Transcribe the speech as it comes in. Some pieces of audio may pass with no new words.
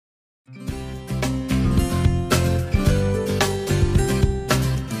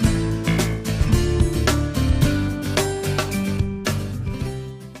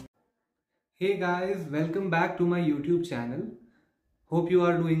Hey guys, welcome back to my YouTube channel. Hope you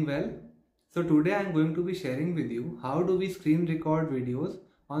are doing well. So today I am going to be sharing with you how do we screen record videos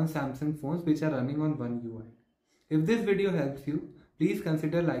on Samsung phones which are running on One UI. If this video helps you, please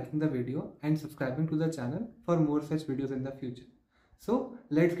consider liking the video and subscribing to the channel for more such videos in the future. So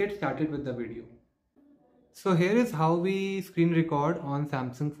let's get started with the video. So here is how we screen record on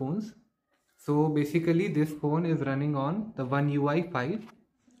Samsung phones. So basically this phone is running on the One UI 5,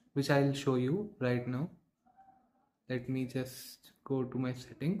 which I'll show you right now. Let me just go to my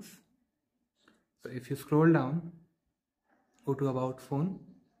settings. So if you scroll down, go to about phone,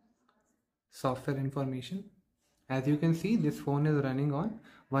 software information. As you can see, this phone is running on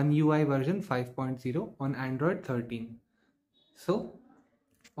One UI version 5.0 on Android 13. So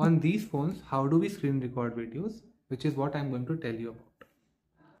on these phones, how do we screen record videos, which is what I'm going to tell you about.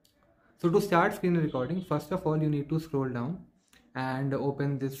 So to start screen recording, first of all you need to scroll down and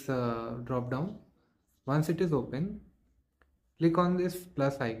open this drop down. Once it is open, click on this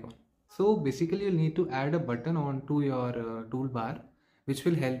plus icon. So basically you'll need to add a button onto your toolbar which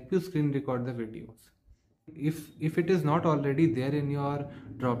will help you screen record the videos. If it is not already there in your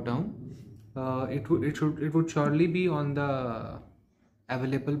drop down, it would surely be on the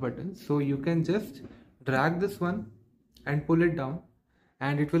available button. So you can just drag this one and pull it down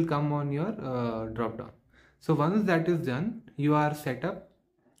and it will come on your drop down. So once that is done, your setup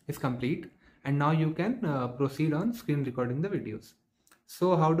is complete and now you can proceed on screen recording the videos.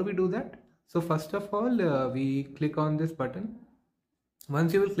 So how do we do that? So first of all, we click on this button.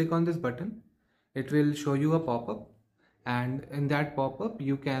 Once you will click on this button, it will show you a pop-up, and in that pop-up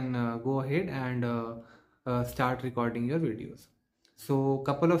you can go ahead and start recording your videos. So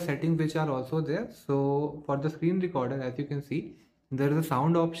couple of settings which are also there. So for the screen recorder, as you can see, there is a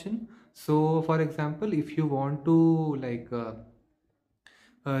sound option. So for example, if you want to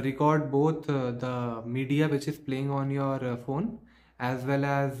record both the media which is playing on your phone, as well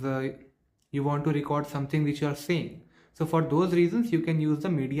as you want to record something which you are saying. So for those reasons, you can use the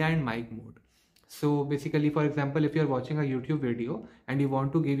media and mic mode. So basically, for example, if you are watching a YouTube video and you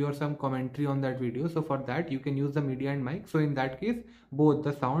want to give your some commentary on that video, so for that you can use the media and mic. So in that case, both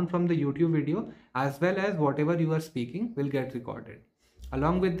the sound from the YouTube video as well as whatever you are speaking will get recorded.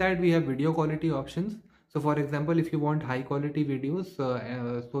 Along with that, we have video quality options. So for example, if you want high quality videos,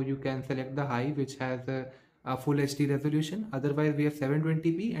 so you can select the high, which has a full HD resolution. Otherwise, we have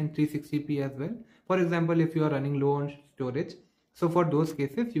 720p and 360p as well. For example, if you are running low on storage, so for those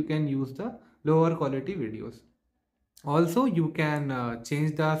cases, you can use the lower quality videos. Also, you can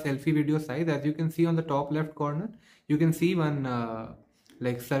change the selfie video size. As you can see on the top left corner, you can see one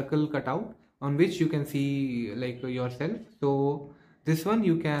circle cutout on which you can see yourself. So this one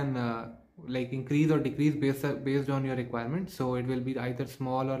you can increase or decrease based on your requirement. So it will be either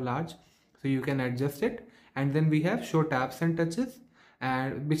small or large, so you can adjust it. And then we have show taps and touches,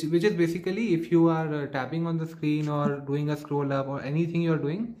 and which is basically if you are tapping on the screen or doing a scroll up or anything you're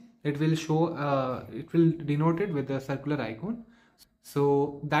doing, it will show it will denote it with the circular icon.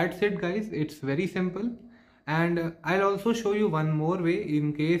 So that's it guys, it's very simple. And I'll also show you one more way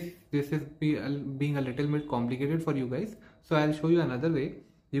in case this is being a little bit complicated for you guys. So I'll show you another way.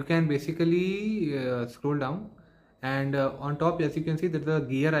 You can basically scroll down, and on top, as you can see, there's a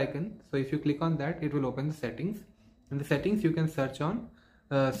gear icon. So if you click on that, it will open the settings. In the settings, you can search on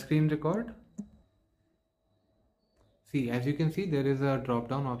screen record. See, as you can see, there is a drop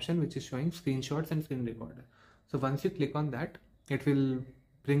down option which is showing screenshots and screen recorder. So once you click on that, it will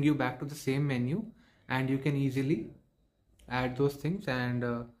bring you back to the same menu, and you can easily add those things and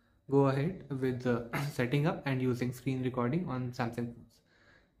go ahead with setting up and using screen recording on Samsung phones.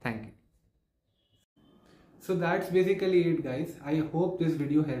 Thank you. So that's basically it guys. I hope this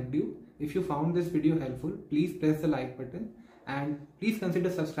video helped you. If you found this video helpful, please press the like button and please consider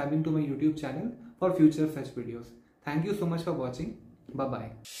subscribing to my YouTube channel for future such videos. Thank you so much for watching. Bye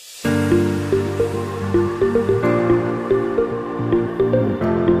bye.